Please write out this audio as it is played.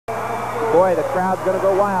Boy, the crowd's going to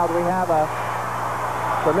go wild. We have a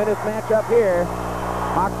tremendous matchup here.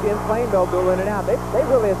 Hoxie and Plainville dueling it out. They've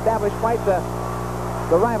really established quite the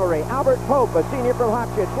rivalry. Albert Pope, a senior from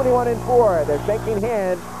Hoxie, 21-4. They're shaking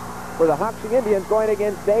hands for the Hoxie Indians going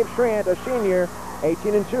against Dave Schrant, a senior,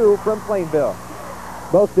 18-2 from Plainville.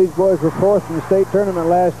 Both these boys were fourth in the state tournament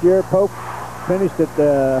last year. Pope finished at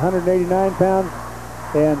 189 pounds,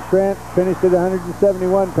 and Schrant finished at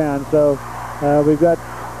 171 pounds. So we've got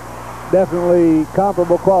definitely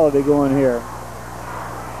comparable quality going here.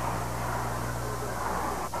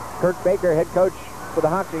 Kirk Baker, head coach for the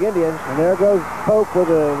Hoxie Indians. And there goes Pope with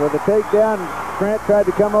a takedown. Schrant tried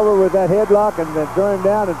to come over with that headlock and then throw him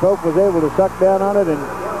down, and Pope was able to suck down on it and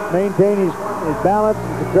maintain his balance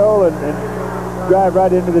and control and drive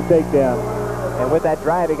right into the takedown. And with that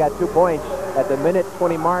drive, he got 2 points at the minute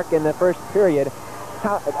 20 mark in the first period.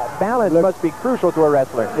 Balance must be crucial to a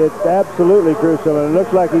wrestler. It's absolutely crucial, and it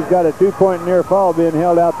looks like he's got a 2-point near fall being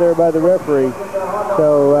held out there by the referee.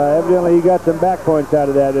 So evidently he got some back points out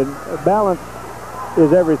of that, and balance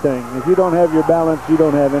is everything. If you don't have your balance, you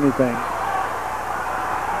don't have anything.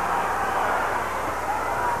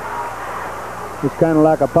 It's kind of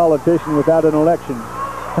like a politician without an election.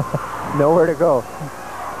 Nowhere to go.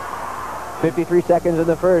 53 seconds in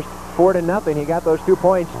the first, 4-0. He got those 2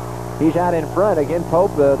 points. He's out in front. Again,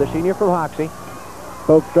 Pope, the senior from Hoxie.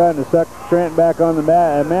 Pope's trying to suck Schrant back on the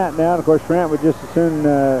mat now. And of course, Schrant would just as soon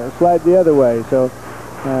slide the other way. So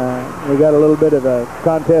we got a little bit of a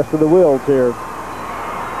contest of the wills here.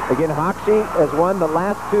 Again, Hoxie has won the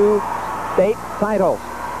last 2 state titles.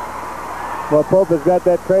 Well, Pope has got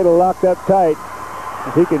that cradle locked up tight.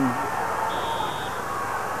 If he can...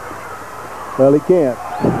 Well, he can't.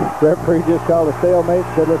 The referee just called a stalemate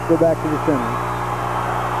and said, let's go back to the center.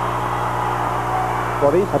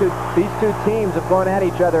 Well, these two teams have gone at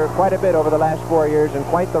each other quite a bit over the last 4 years, and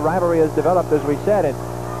quite the rivalry has developed, as we said. And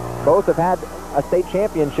both have had a state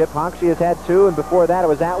championship. Hoxie has had 2, and before that it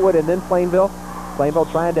was Atwood and then Plainville. Plainville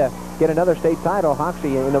trying to get another state title.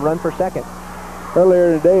 Hoxie in the run for second.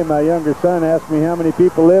 Earlier today, my younger son asked me how many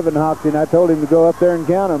people live in Hoxie, and I told him to go up there and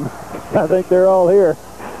count them. I think they're all here.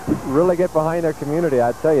 Really get behind their community,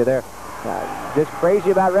 I tell you. They're just crazy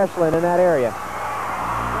about wrestling in that area.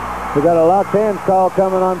 We got a locked hands call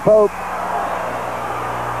coming on Pope.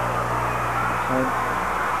 And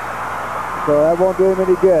so that won't do him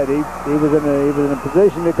any good. He was in a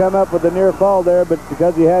position to come up with a near fall there, but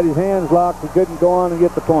because he had his hands locked, he couldn't go on and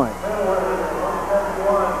get the point.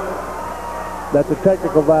 That's a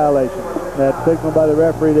technical violation. That signal by the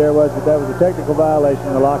referee there was that was a technical violation,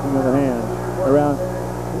 the locking of the hands.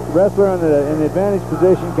 The wrestler in the advantage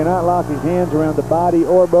position cannot lock his hands around the body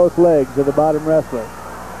or both legs of the bottom wrestler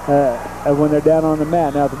when they're down on the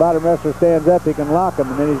mat. Now, if the bottom wrestler stands up, he can lock them,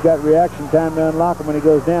 and then he's got reaction time to unlock them when he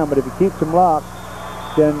goes down. But if he keeps them locked,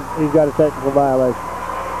 then he's got a technical violation.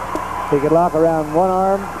 He can lock around one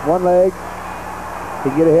arm, one leg. He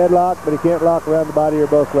can get a headlock, but he can't lock around the body or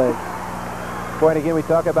both legs. Boy, and again, we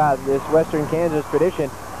talk about this Western Kansas tradition.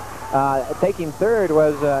 Taking third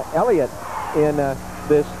was Elliott in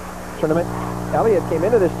this tournament. Elliott came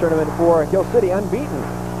into this tournament for Hill City unbeaten,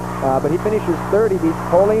 but he finishes third. He beats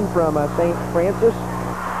Poling from St. Francis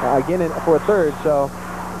again for third. So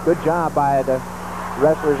good job by the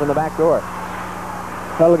wrestlers in the back door.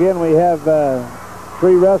 Well, again, we have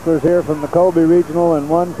 3 wrestlers here from the Colby Regional and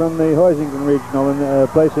 1 from the Hoisington Regional, and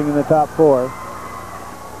placing in the top 4.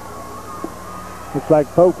 Looks like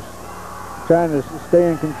Pope's trying to stay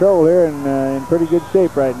in control here and in pretty good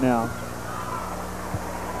shape right now.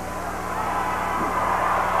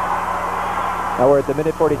 Now we're at the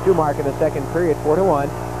minute 42 mark in the second period, 4-1.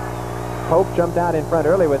 Pope jumped out in front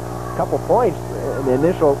early with a couple points in the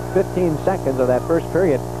initial 15 seconds of that first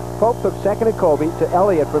period. Pope took second at Colby to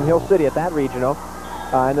Elliott from Hill City at that regional.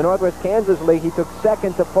 In the Northwest Kansas League, he took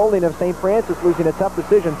second to Poling of St. Francis, losing a tough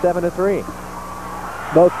decision, 7-3.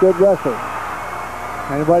 Both good wrestlers.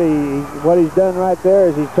 And what he's done right there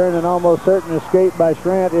is he's turned an almost certain escape by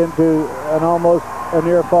Schrant into an almost a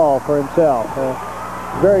near fall for himself.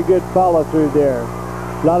 Very good follow through there.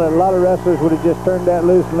 A lot of wrestlers would have just turned that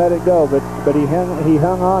loose and let it go, but he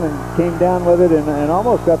hung on and came down with it and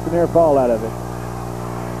almost got the near fall out of it.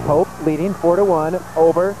 Pope leading 4-1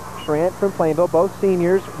 over Schrant from Plainville, both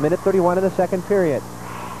seniors, minute 31 in the second period.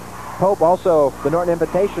 Pope also the Norton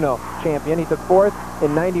Invitational champion. He took 4th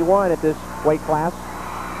in 91 at this weight class.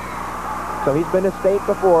 So he's been to state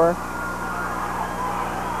before.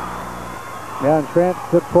 Yeah, and Schrant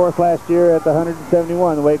took 4th last year at the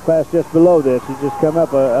 171, the weight class just below this. He's just come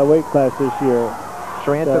up a weight class this year.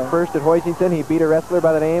 Schrant took 1st at Hoisington. He beat a wrestler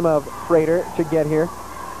by the name of Frater to get here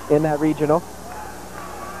in that regional.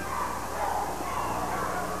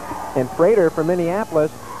 And Prater from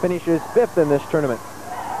Minneapolis finishes 5th in this tournament.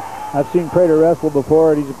 I've seen Prater wrestle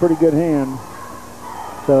before, and he's a pretty good hand.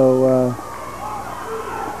 So,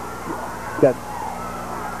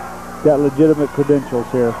 got legitimate credentials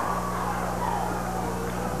here.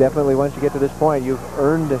 Definitely, once you get to this point, you've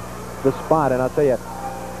earned the spot. And I'll tell you,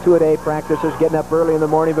 2-a-day practices, getting up early in the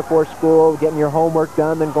morning before school, getting your homework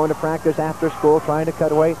done, then going to practice after school, trying to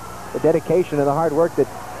cut weight. The dedication and the hard work that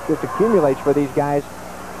just accumulates for these guys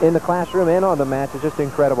in the classroom and on the mat is just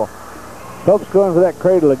incredible. Pope's going for that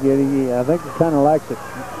cradle again. I think he kind of likes it.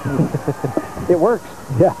 It works.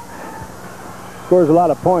 Yeah. Scores a lot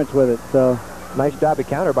of points with it. So nice job to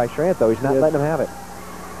counter by Schrant, though. He's not letting him have it.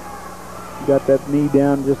 Got that knee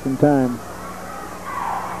down just in time.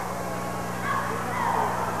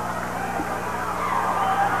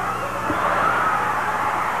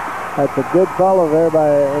 That's a good follow there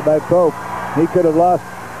by Pope. He could have lost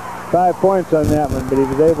 5 points on that one, but he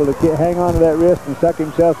was able to hang on to that wrist and suck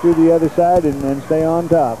himself through the other side and stay on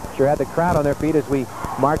top. Sure had the crowd on their feet as we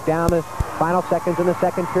mark down the final seconds in the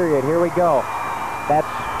second period. Here we go. That's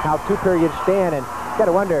how 2 periods stand, and you got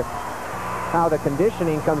to wonder how the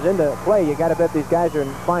conditioning comes into play. You got to bet these guys are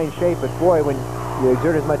in fine shape, but boy, when you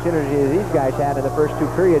exert as much energy as these guys had in the first 2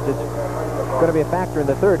 periods, it's going to be a factor in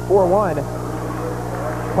the third. 4-1.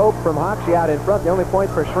 Pope from Hoxie out in front. The only point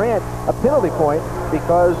for Schrant, a penalty point,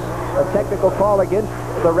 because a technical call against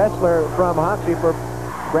the wrestler from Hoxie for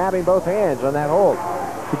grabbing both hands on that hold.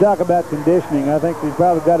 You talk about conditioning. I think you've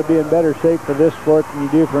probably got to be in better shape for this sport than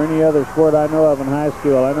you do for any other sport I know of in high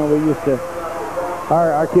school. I know we used to,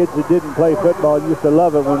 our kids that didn't play football used to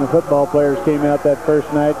love it when the football players came out that first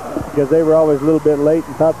night, because they were always a little bit late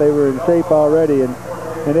and thought they were in shape already, and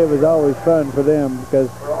it was always fun for them, because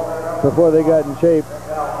before they got in shape,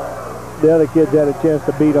 the other kids had a chance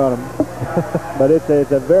to beat on them. But it's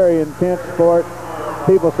a very intense sport.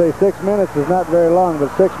 People say 6 minutes is not very long,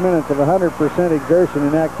 but 6 minutes of 100% exertion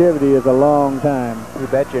and activity is a long time. You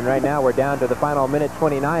betcha. And right now we're down to the final minute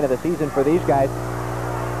 29 of the season for these guys.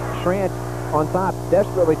 Schrant on top,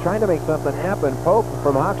 desperately trying to make something happen. Pope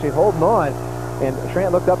from Hoxie holding on. And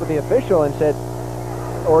Schrant looked up at the official and said,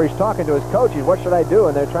 or he's talking to his coach, what should I do?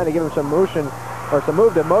 And they're trying to give him some motion, or some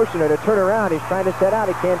move to motion, or to turn around. He's trying to set out.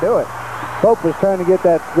 He can't do it. Pope was trying to get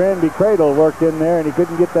that Granby cradle worked in there, and he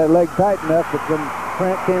couldn't get that leg tight enough, but when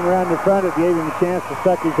Schrant came around the front, it gave him a chance to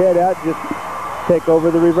suck his head out and just take over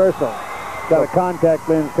the reversal. Got a contact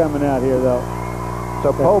lens coming out here, though.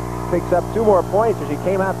 So Pope picks up 2 more points as he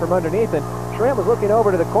came out from underneath, and Schrant was looking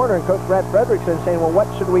over to the corner, and Coach Brad Fredrickson saying, well, what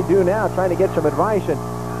should we do now? Trying to get some advice, and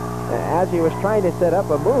as he was trying to set up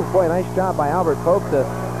a move, boy, nice job by Albert Pope to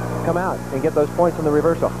come out and get those points in the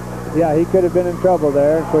reversal. Yeah, he could have been in trouble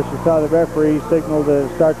there. Of course, you saw the referee signal to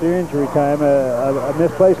start their injury time. A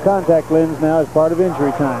misplaced contact lens now is part of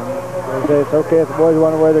injury time. They say it's okay if the boys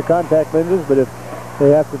want to wear their contact lenses, but if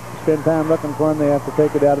they have to spend time looking for them, they have to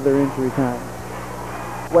take it out of their injury time.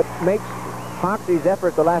 What makes Hoxie's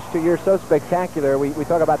effort the last 2 years so spectacular, we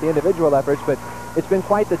talk about the individual efforts, but it's been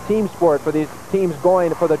quite the team sport for these teams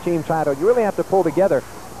going for the team title. You really have to pull together.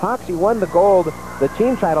 Hoxie won the gold, the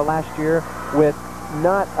team title last year, with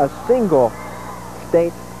not a single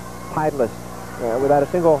state titleist, without a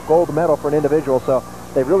single gold medal for an individual. So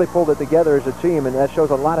they really pulled it together as a team, and that shows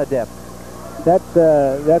a lot of depth.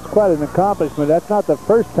 That's quite an accomplishment. That's not the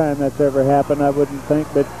first time that's ever happened, I wouldn't think,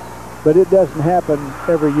 but it doesn't happen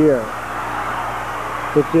every year.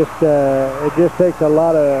 It just takes a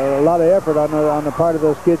lot of effort on the part of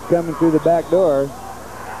those kids coming through the back door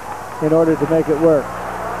in order to make it work.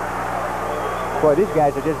 Boy, these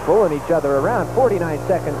guys are just bullying each other around. 49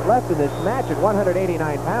 seconds left in this match at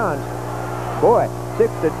 189 pounds. Boy,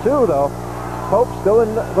 6-2 though. Pope still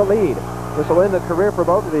in the lead. This will end the career for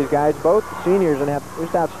both of these guys, both seniors, and have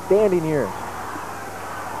just outstanding years.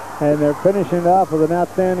 And they're finishing it off with an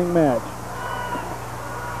outstanding match.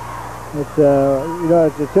 It's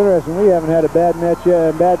it's interesting. We haven't had a bad match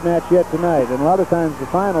yet tonight, and a lot of times the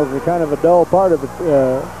finals are kind of a dull part of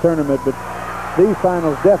the tournament, but these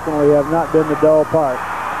finals definitely have not been the dull part.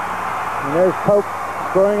 And there's Pope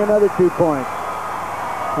scoring another 2 points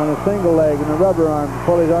on a single leg and a rubber arm.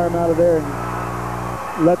 Pull his arm out of there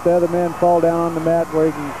and let the other man fall down on the mat where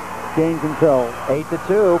he can gain control.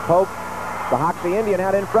 8-2. Pope, the Hoxie Indian,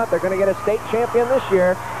 out in front. They're going to get a state champion this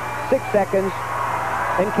year. 6 seconds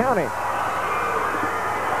and counting.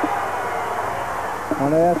 I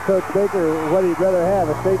want to ask Coach Baker what he'd rather have,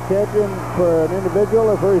 a state champion for an individual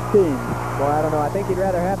or for his team. Well, I don't know. I think he'd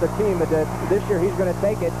rather have the team, but this year he's going to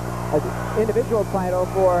take it as an individual title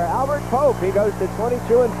for Albert Pope. He goes to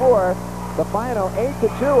 22-4. The final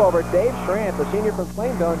 8-2 over Dave Schrant, the senior from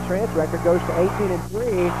Plainville. Schrant's record goes to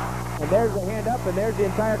 18-3. And there's the hand up, and there's the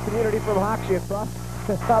entire community from Hoxie across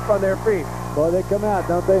up on their feet. Boy, they come out,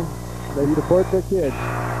 don't they? They support their kids.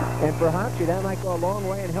 And for Hoxie, that might go a long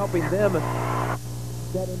way in helping them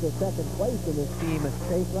get into second place in this team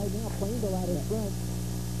chase right now. Plainville out in front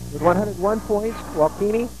with 101 points.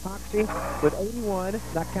 Walkini, Hoxie with 81,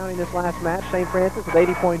 not counting this last match. St. Francis with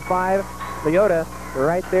 80.5. Leota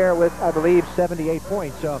right there with, I believe, 78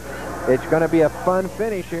 points. So it's going to be a fun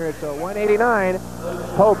finish here. It's a 189.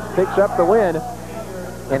 Pope picks up the win.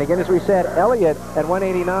 And again, as we said, Elliott at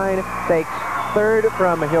 189 takes third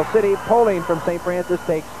from Hill City. Poling from St. Francis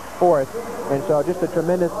takes fourth. And so just a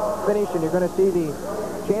tremendous finish. And you're going to see the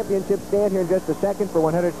championship stand here in just a second for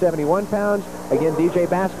 171 pounds. Again, DJ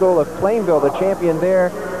Baskell of Plainville, the champion there.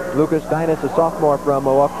 Lucas Dinas, a sophomore from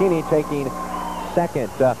Walkini, taking second.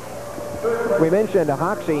 We mentioned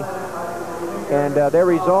Hoxie and their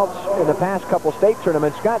results in the past couple state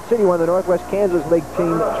tournaments. Scott City won the Northwest Kansas League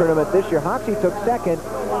team tournament this year. Hoxie took second,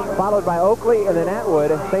 followed by Oakley and then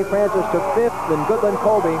Atwood. St. Francis took fifth, then Goodland,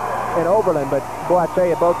 Colby, and Oberlin. But boy, I tell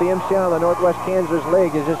you, both the MCL and the Northwest Kansas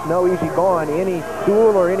League is just no easy going, any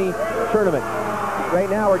duel or any tournament. Right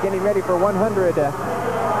now, we're getting ready for 100.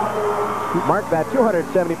 Mark that,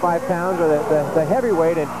 275 pounds, or the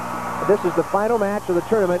heavyweight, and this is the final match of the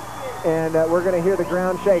tournament. And we're going to hear the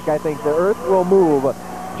ground shake. I think the earth will move.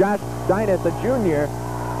 Josh Dinas, a junior,